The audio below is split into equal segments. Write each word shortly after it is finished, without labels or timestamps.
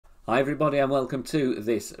Hi everybody and welcome to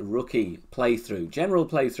this rookie playthrough, general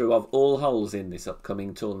playthrough of all holes in this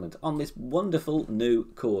upcoming tournament on this wonderful new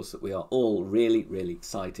course that we are all really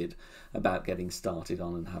excited about getting started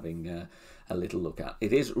on and having a little look at.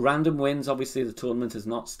 It is random wins, obviously the tournament has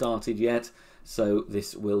not started yet, so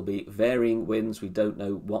this will be varying wins. We don't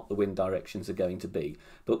know what the wind directions are going to be,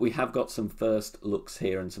 but we have got some first looks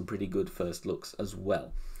here and some pretty good first looks as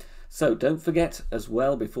well. So don't forget as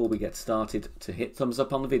well, before we get started, to hit thumbs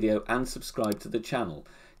up on the video and subscribe to the channel.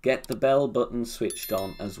 Get the bell button switched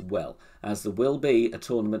on as well, as there will be a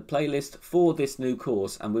tournament playlist for this new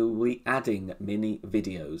course and we will be adding mini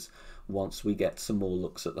videos once we get some more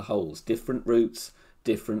looks at the holes. Different routes,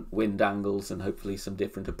 different wind angles and hopefully some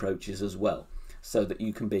different approaches as well, so that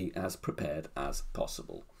you can be as prepared as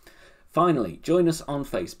possible. Finally, join us on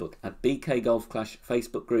Facebook at BK Golf Clash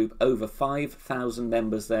Facebook group. Over 5,000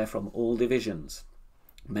 members there from all divisions.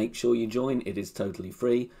 Make sure you join, it is totally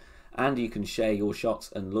free, and you can share your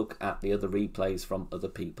shots and look at the other replays from other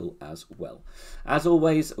people as well. As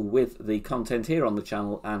always, with the content here on the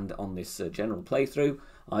channel and on this general playthrough,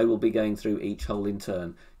 I will be going through each hole in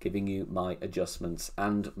turn, giving you my adjustments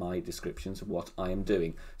and my descriptions of what I am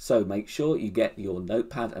doing. So make sure you get your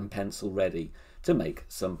notepad and pencil ready to make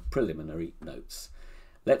some preliminary notes.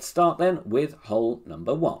 Let's start then with hole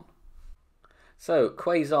number 1. So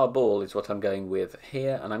Quasar ball is what I'm going with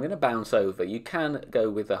here, and I'm going to bounce over. You can go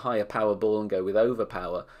with a higher power ball and go with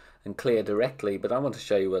overpower and clear directly, but I want to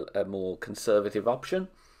show you a more conservative option.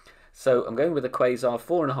 So I'm going with a Quasar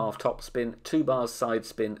 4.5 top spin, 2 bars side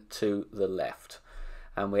spin to the left.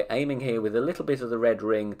 And we're aiming here with a little bit of the red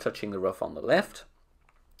ring touching the rough on the left.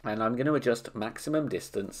 And I'm going to adjust maximum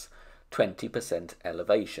distance 20%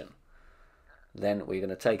 elevation. Then we're going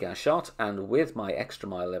to take our shot, and with my extra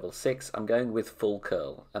mile level 6 I'm going with full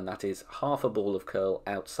curl, and that is half a ball of curl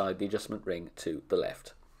outside the adjustment ring to the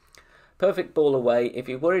left. Perfect ball away. If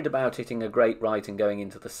you're worried about hitting a great right and going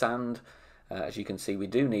into the sand, as you can see we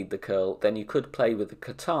do need the curl, then you could play with the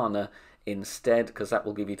katana instead, because that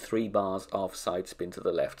will give you 3 bars of side spin to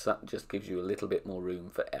the left, so that just gives you a little bit more room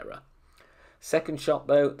for error. Second shot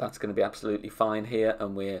though, that's going to be absolutely fine here,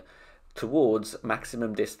 and we're towards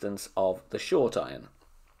maximum distance of the short iron.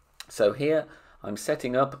 So here I'm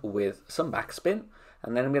setting up with some backspin,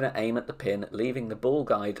 and then I'm going to aim at the pin, leaving the ball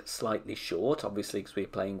guide slightly short, obviously because we're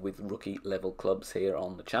playing with rookie level clubs here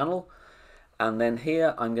on the channel. And then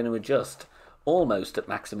here I'm going to adjust almost at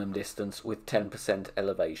maximum distance with 10%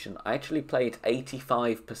 elevation. I actually play it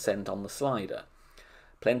 85% on the slider.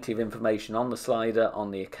 Plenty of information on the slider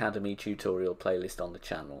on the Academy tutorial playlist on the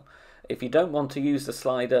channel. If you don't want to use the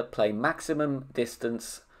slider, play maximum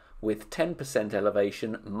distance with 10%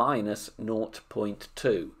 elevation minus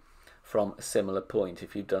 0.2 from a similar point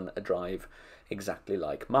if you've done a drive exactly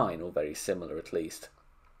like mine, or very similar at least.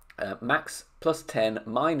 Max plus 10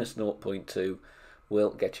 minus 0.2 will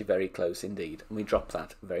get you very close indeed, and we drop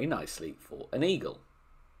that very nicely for an eagle.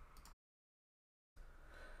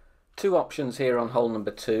 Two options here on hole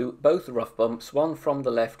number 2, both rough bumps, one from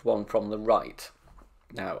the left, one from the right.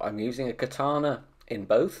 Now I'm using a katana in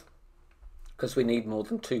both because we need more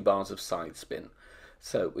than 2 bars of side spin.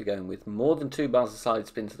 So we're going with more than 2 bars of side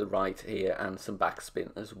spin to the right here and some back spin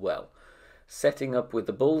as well. Setting up with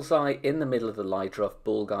the bullseye in the middle of the light rough,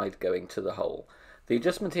 ball guide going to the hole. The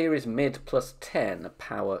adjustment here is mid plus 10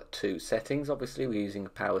 power 2 settings. Obviously we're using a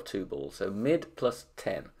power 2 ball, so mid plus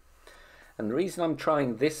 10. And the reason I'm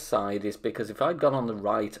trying this side is because if I'd gone on the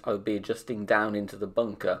right, I would be adjusting down into the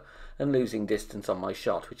bunker and losing distance on my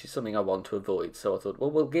shot, which is something I want to avoid. So I thought, well,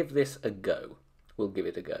 we'll give this a go. We'll give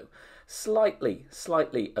it a go.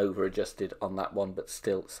 Slightly over adjusted on that one, but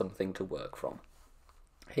still something to work from.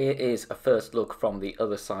 Here is a first look from the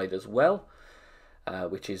other side as well,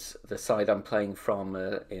 which is the side I'm playing from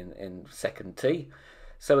in second tee.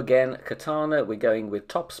 So again, katana, we're going with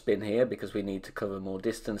top spin here because we need to cover more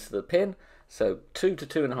distance to the pin. So 2 to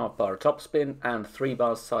 2.5 bar top spin and 3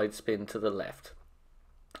 bars side spin to the left.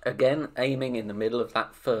 Again, aiming in the middle of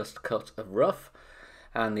that first cut of rough,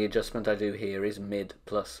 and the adjustment I do here is mid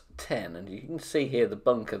plus 10. And you can see here the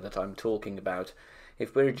bunker that I'm talking about.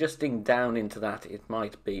 If we're adjusting down into that, it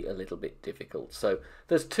might be a little bit difficult. So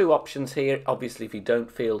there's 2 options here. Obviously, if you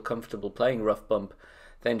don't feel comfortable playing rough bump,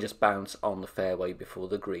 then just bounce on the fairway before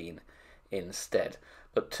the green instead.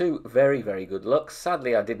 But 2 very good looks.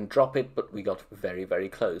 Sadly I didn't drop it, but we got very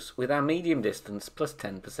close with our medium distance plus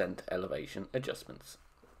 10% elevation adjustments.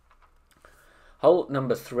 Hole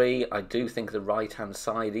number 3, I do think the right hand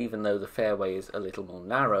side, even though the fairway is a little more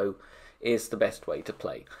narrow, is the best way to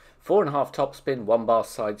play. 4.5 topspin, 1 bar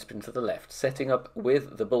side spin to the left, setting up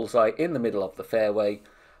with the bullseye in the middle of the fairway,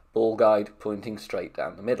 ball guide pointing straight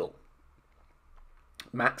down the middle.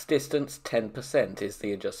 Max distance 10% is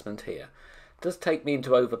the adjustment here. It does take me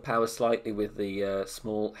into overpower slightly with the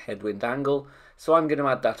small headwind angle, so I'm going to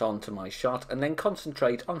add that on to my shot and then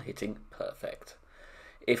concentrate on hitting perfect.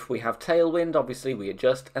 If we have tailwind, obviously we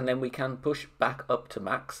adjust and then we can push back up to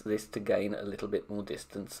max this to gain a little bit more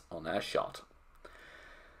distance on our shot.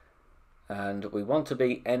 And we want to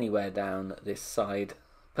be anywhere down this side.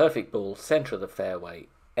 Perfect ball, centre of the fairway.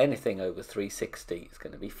 Anything over 360 is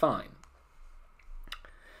going to be fine.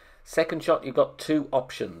 Second shot, you've got two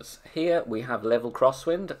options. Here we have level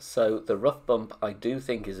crosswind, so the rough bump I do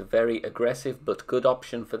think is a very aggressive but good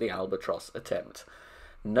option for the albatross attempt.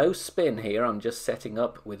 No spin here, I'm just setting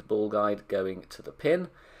up with ball guide going to the pin.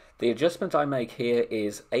 The adjustment I make here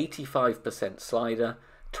is 85% slider,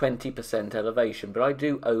 20% elevation, but I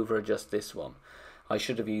do over adjust this one. I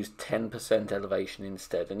should have used 10% elevation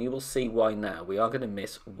instead, and you will see why now. We are going to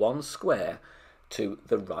miss one square to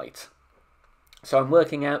the right. So I'm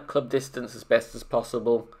working out club distance as best as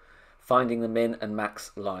possible, finding the min and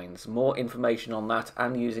max lines. More information on that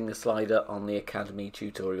and using the slider on the Academy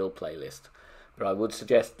tutorial playlist. But I would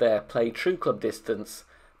suggest there, play true club distance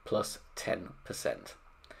plus 10%.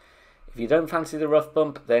 If you don't fancy the rough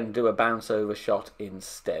bump, then do a bounce over shot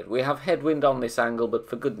instead. We have headwind on this angle, but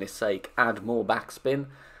for goodness sake, add more backspin.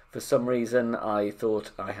 For some reason, I thought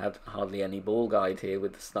I had hardly any ball guide here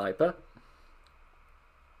with the sniper.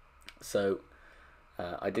 So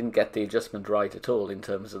I didn't get the adjustment right at all in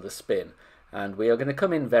terms of the spin. And we are going to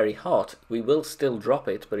come in very hot. We will still drop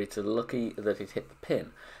it, but it's lucky that it hit the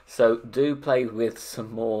pin. So do play with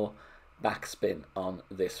some more backspin on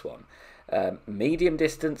this one. Medium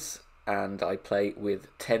distance, and I play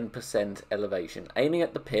with 10% elevation. Aiming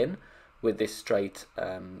at the pin with this straight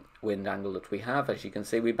wind angle that we have. As you can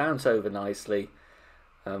see, we bounce over nicely.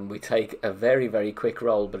 We take a very, very quick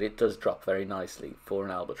roll, but it does drop very nicely for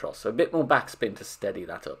an albatross. So a bit more backspin to steady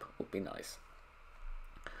that up would be nice.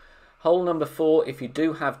 Hole number 4, if you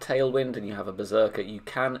do have tailwind and you have a berserker, you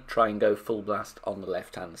can try and go full blast on the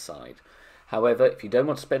left-hand side. However, if you don't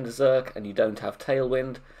want to spend a zerk and you don't have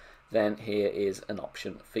tailwind, then here is an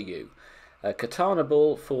option for you. A katana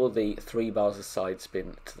ball for the 3 bars of side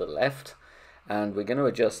spin to the left, and we're going to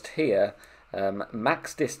adjust here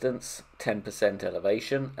max distance 10%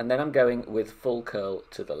 elevation, and then I'm going with full curl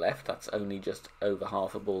to the left. That's only just over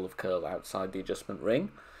half a ball of curl outside the adjustment ring.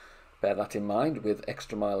 Bear that in mind with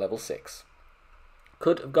extra mile level 6.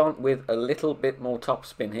 Could have gone with a little bit more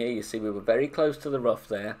topspin here. You see we were very close to the rough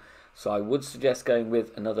there, so I would suggest going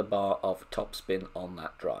with another bar of topspin on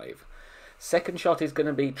that drive. Second shot is going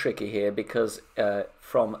to be tricky here because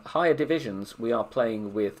from higher divisions we are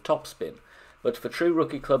playing with topspin, but for true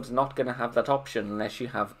rookie clubs not going to have that option unless you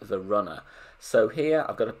have the runner. So here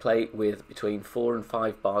I've got to play with between 4 and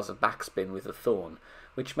 5 bars of backspin with a thorn,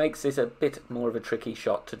 which makes this a bit more of a tricky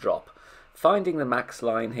shot to drop. Finding the max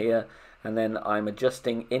line here, and then I'm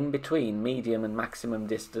adjusting in between medium and maximum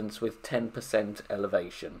distance with 10%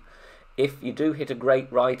 elevation. If you do hit a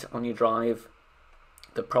great right on your drive,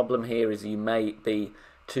 the problem here is you may be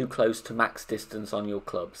too close to max distance on your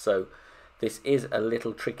club. So this is a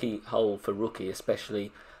little tricky hole for rookie,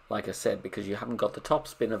 especially, like I said, because you haven't got the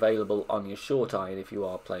topspin available on your short iron if you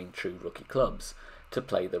are playing true rookie clubs to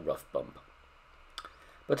play the rough bump.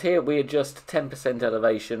 But here we adjust 10%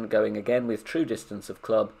 elevation, going again with true distance of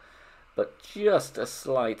club, but just a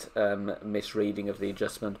slight misreading of the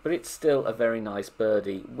adjustment, but it's still a very nice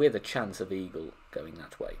birdie with a chance of eagle going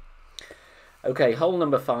that way. Okay, hole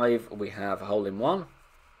number 5, we have a hole in 1,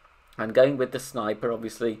 and going with the sniper.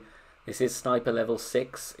 Obviously this is sniper level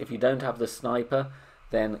 6. If you don't have the sniper,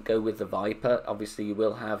 then go with the Viper. Obviously you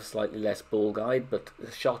will have slightly less ball guide, but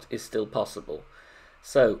the shot is still possible.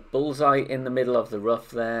 So, bullseye in the middle of the rough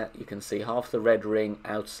there. You can see half the red ring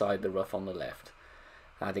outside the rough on the left.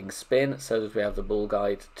 Adding spin so that we have the ball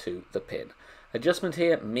guide to the pin. Adjustment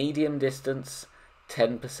here, medium distance,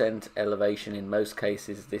 10% elevation in most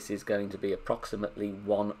cases. This is going to be approximately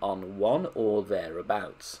 1-on-1 or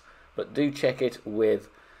thereabouts. But do check it with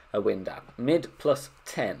a wind app. Mid plus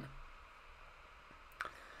 10.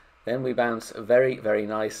 Then we bounce very, very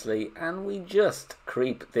nicely, and we just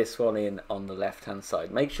creep this one in on the left-hand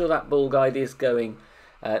side. Make sure that ball guide is going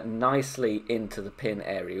nicely into the pin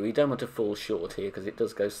area. We don't want to fall short here because it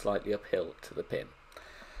does go slightly uphill to the pin.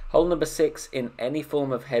 Hole number 6, in any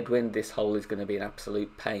form of headwind, this hole is going to be an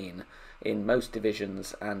absolute pain in most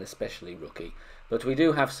divisions and especially rookie. But we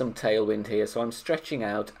do have some tailwind here, so I'm stretching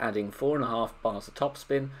out, adding 4.5 bars of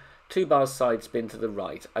topspin, 2 bars side spin to the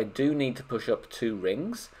right. I do need to push up 2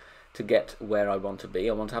 rings to get where I want to be.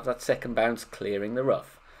 I want to have that second bounce clearing the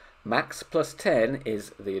rough. Max plus 10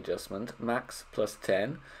 is the adjustment, max plus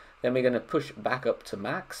 10. Then we're going to push back up to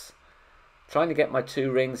max. Trying to get my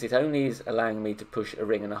 2 rings, it only is allowing me to push a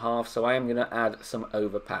ring and a half, so I am going to add some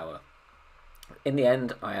overpower. In the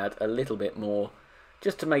end, I add a little bit more,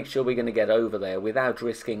 just to make sure we're going to get over there without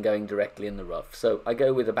risking going directly in the rough. So I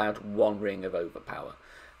go with about 1 ring of overpower.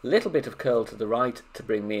 A little bit of curl to the right to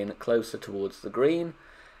bring me in closer towards the green,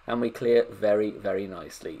 and we clear very, very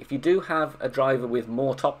nicely. If you do have a driver with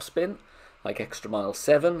more topspin, like extra mile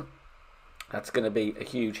 7, that's going to be a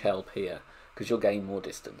huge help here, because you'll gain more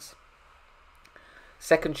distance.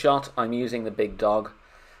 Second shot, I'm using the big dog,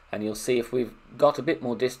 and you'll see if we've got a bit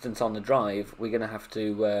more distance on the drive, we're going to have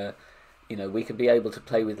to, we could be able to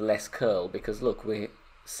play with less curl, because look, we're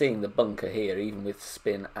seeing the bunker here, even with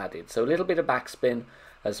spin added. So a little bit of backspin,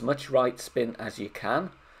 as much right spin as you can,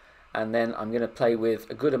 and then I'm going to play with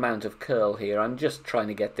a good amount of curl here. I'm just trying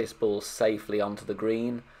to get this ball safely onto the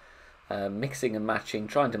green, mixing and matching,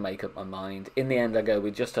 trying to make up my mind. In the end, I go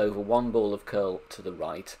with just over 1 ball of curl to the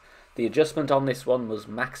right. The adjustment on this one was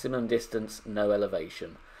maximum distance, no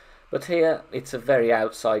elevation. But here, it's a very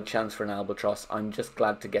outside chance for an albatross. I'm just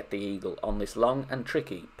glad to get the eagle on this long and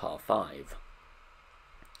tricky par 5.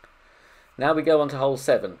 Now we go on to hole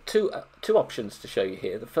 7. Two options to show you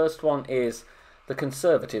here. The first one is the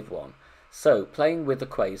conservative one. So, playing with the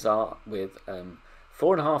quasar with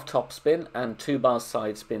 4.5 top spin and 2 bars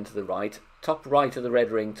side spin to the right. Top right of the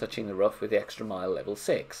red ring touching the rough with the extra mile level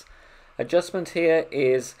 6. Adjustment here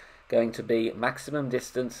is going to be maximum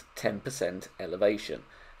distance, 10% elevation.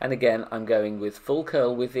 And again, I'm going with full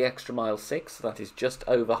curl with the extra mile 6, that is just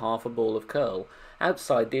over half a ball of curl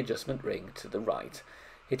outside the adjustment ring to the right.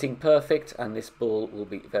 Hitting perfect, and this ball will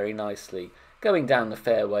be very nicely going down the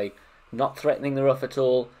fairway, not threatening the rough at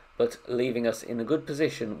all, but leaving us in a good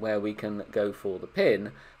position where we can go for the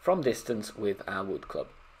pin from distance with our wood club.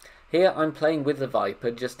 Here I'm playing with the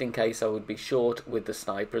Viper just in case I would be short with the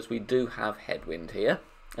sniper, as we do have headwind here,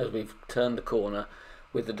 as we've turned the corner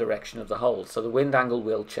with the direction of the hole, so the wind angle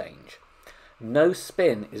will change. No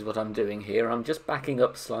spin is what I'm doing here. I'm just backing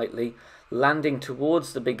up slightly, landing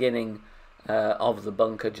towards the beginning of the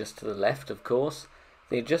bunker just to the left, of course.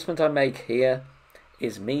 The adjustment I make here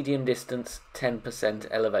is medium distance, 10%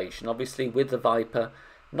 elevation. Obviously with the Viper,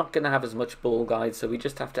 not going to have as much ball guide, so we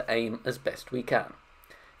just have to aim as best we can.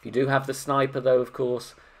 If you do have the sniper though, of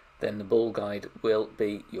course, then the ball guide will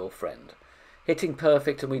be your friend. Hitting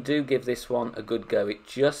perfect, and we do give this one a good go. It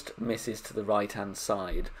just misses to the right hand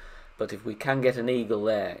side, but if we can get an eagle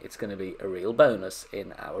there, it's going to be a real bonus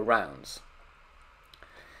in our rounds.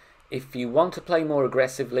 If you want to play more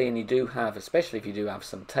aggressively, and you do have, especially if you do have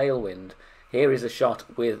some tailwind, here is a shot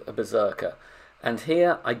with a berserker. And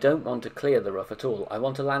here I don't want to clear the rough at all. I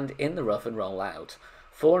want to land in the rough and roll out.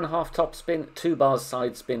 4.5 top spin, 2 bars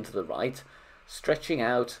side spin to the right, stretching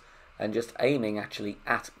out and just aiming actually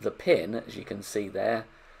at the pin, as you can see there,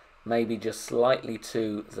 maybe just slightly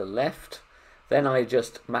to the left. Then I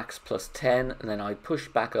adjust max plus 10, and then I push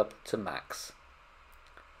back up to max.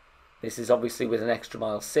 This is obviously with an extra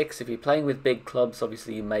mile 6. If you're playing with big clubs,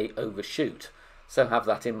 obviously you may overshoot, so have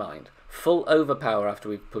that in mind. Full overpower after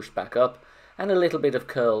we've pushed back up, and a little bit of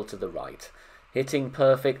curl to the right. Hitting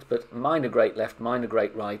perfect, but minor great left, minor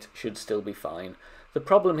great right should still be fine. The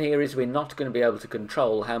problem here is we're not going to be able to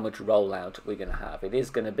control how much rollout we're going to have. It is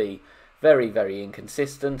going to be very, very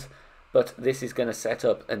inconsistent, but this is going to set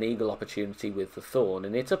up an eagle opportunity with the thorn,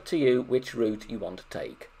 and it's up to you which route you want to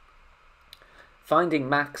take. Finding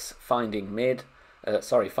max, finding min,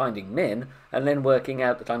 and then working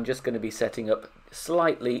out that I'm just going to be setting up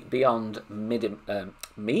slightly beyond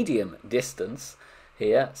medium distance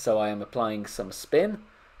here, so I am applying some spin.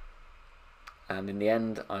 And in the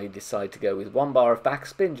end, I decide to go with 1 bar of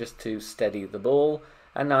backspin just to steady the ball.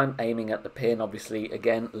 And now I'm aiming at the pin, obviously,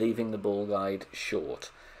 again, leaving the ball guide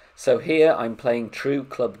short. So here I'm playing true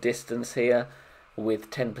club distance here with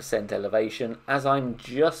 10% elevation. As I'm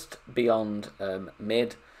just beyond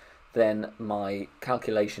mid, then my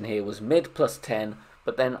calculation here was mid plus 10,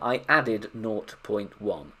 but then I added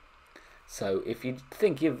 0.1. So if you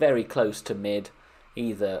think you're very close to mid,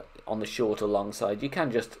 either on the short or long side, you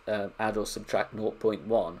can just add or subtract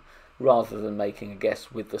 0.1 rather than making a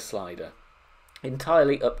guess with the slider.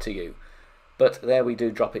 Entirely up to you, but there we do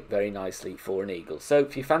drop it very nicely for an eagle. So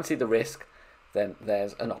if you fancy the risk, then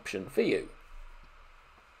there's an option for you.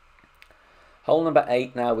 Hole number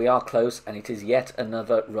 8 now, we are close, and it is yet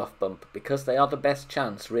another rough bump, because they are the best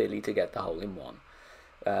chance really to get the hole in one.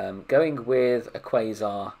 Going with a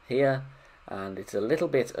quasar here, and it's a little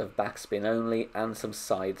bit of backspin only and some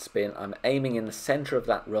side spin. I'm aiming in the centre of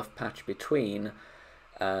that rough patch between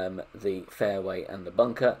the fairway and the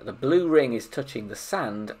bunker. The blue ring is touching the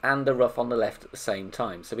sand and the rough on the left at the same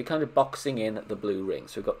time. So we're kind of boxing in the blue ring.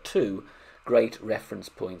 So we've got two great reference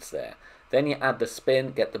points there. Then you add the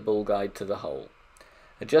spin, get the ball guide to the hole.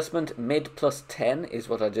 Adjustment mid plus 10 is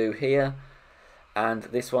what I do here. And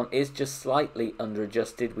this one is just slightly under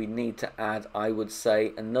adjusted. We need to add, I would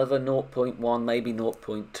say, another 0.1, maybe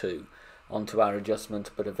 0.2 onto our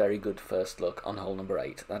adjustment, but a very good first look on hole number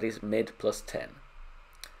 8. That is mid plus 10.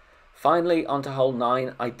 Finally, onto hole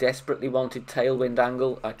 9, I desperately wanted tailwind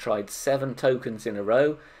angle. I tried 7 tokens in a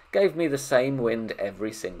row, gave me the same wind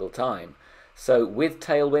every single time. So with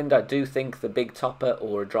tailwind, I do think the big topper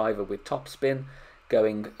or a driver with topspin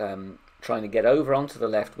going trying to get over onto the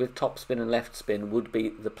left with topspin and left spin would be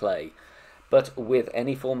the play. But with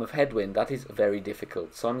any form of headwind, that is very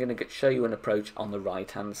difficult. So I'm going to show you an approach on the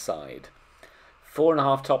right-hand side.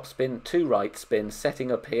 4.5 topspin, 2 right spin,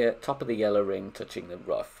 setting up here, top of the yellow ring, touching the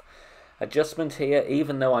rough. Adjustment here,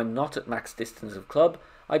 even though I'm not at max distance of club,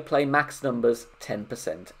 I play max numbers,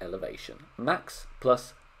 10% elevation. Max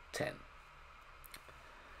plus 10.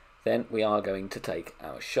 Then we are going to take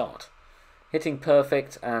our shot. Hitting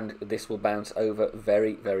perfect, and this will bounce over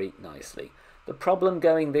very, very nicely. The problem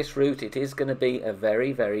going this route, it is going to be a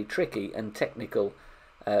very, very tricky and technical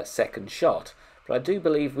second shot. But I do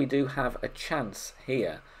believe we do have a chance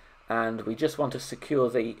here, and we just want to secure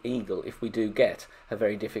the eagle if we do get a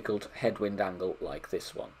very difficult headwind angle like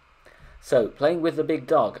this one. So playing with the big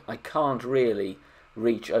dog, I can't really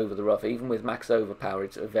reach over the rough. Even with max overpower,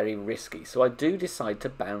 it's very risky. So I do decide to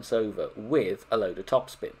bounce over with a load of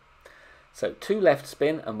topspin. So 2 left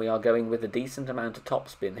spin, and we are going with a decent amount of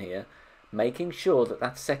topspin here, making sure that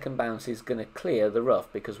that second bounce is going to clear the rough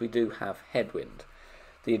because we do have headwind.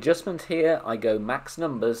 The adjustment here, I go max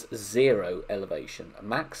numbers, 0 elevation.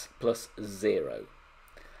 Max plus 0.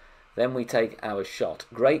 Then we take our shot.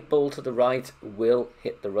 Great ball to the right will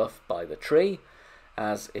hit the rough by the tree,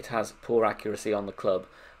 as it has poor accuracy on the club.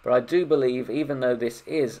 But I do believe, even though this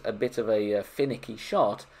is a bit of a finicky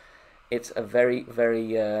shot, it's a very,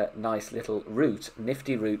 very nice little route,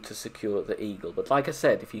 nifty route to secure the eagle. But like I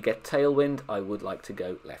said, if you get tailwind, I would like to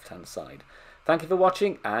go left-hand side. Thank you for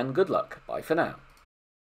watching, and good luck. Bye for now.